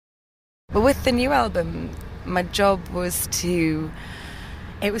But with the new album, my job was to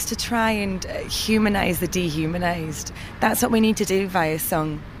try and humanise the dehumanised. That's what we need to do via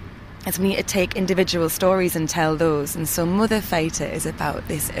song. Is we need to take individual stories and tell those. And so Mother Fighter is about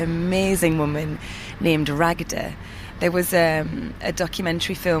this amazing woman named Ragda. There was a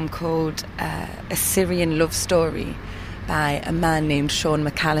documentary film called A Syrian Love Story by a man named Sean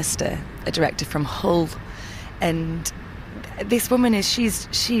McAllister, a director from Hull. And this woman she's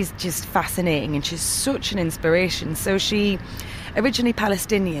just fascinating, and she's such an inspiration. So she, originally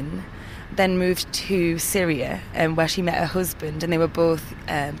Palestinian, then moved to Syria, where she met her husband, and they were both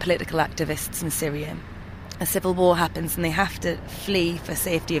political activists in Syria. A civil war happens and they have to flee for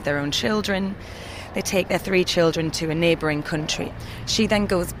safety of their own children. They take their 3 children to a neighbouring country. She then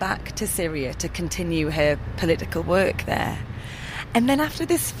goes back to Syria to continue her political work there. And then after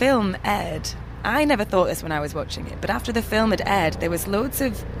this film aired, I never thought this when I was watching it, but after the film had aired,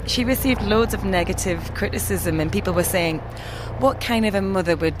 she received loads of negative criticism, and people were saying, what kind of a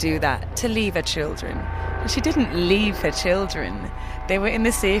mother would do that, to leave her children? And she didn't leave her children. They were in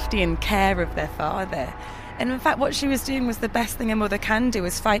the safety and care of their father. And in fact, what she was doing was the best thing a mother can do,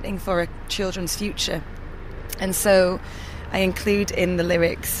 is fighting for her children's future. And so I include in the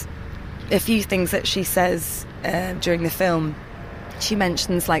lyrics a few things that she says during the film. She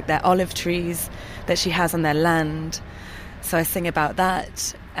mentions like their olive trees that she has on their land. So I sing about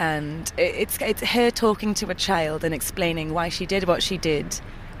that. And it's her talking to a child and explaining why she did what she did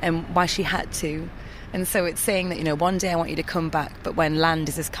and why she had to. And so it's saying that, one day I want you to come back, but when land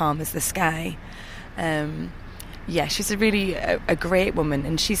is as calm as the sky. She's a great woman,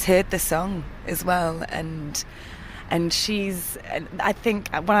 and she's heard the song as well. And I think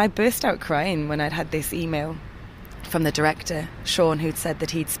when I burst out crying when I'd had this email from the director, Sean, who'd said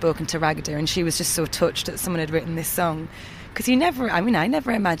that he'd spoken to Ragda, and she was just so touched that someone had written this song. Because I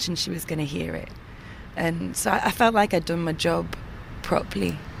never imagined she was going to hear it. And so I felt like I'd done my job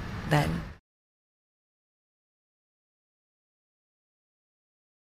properly then.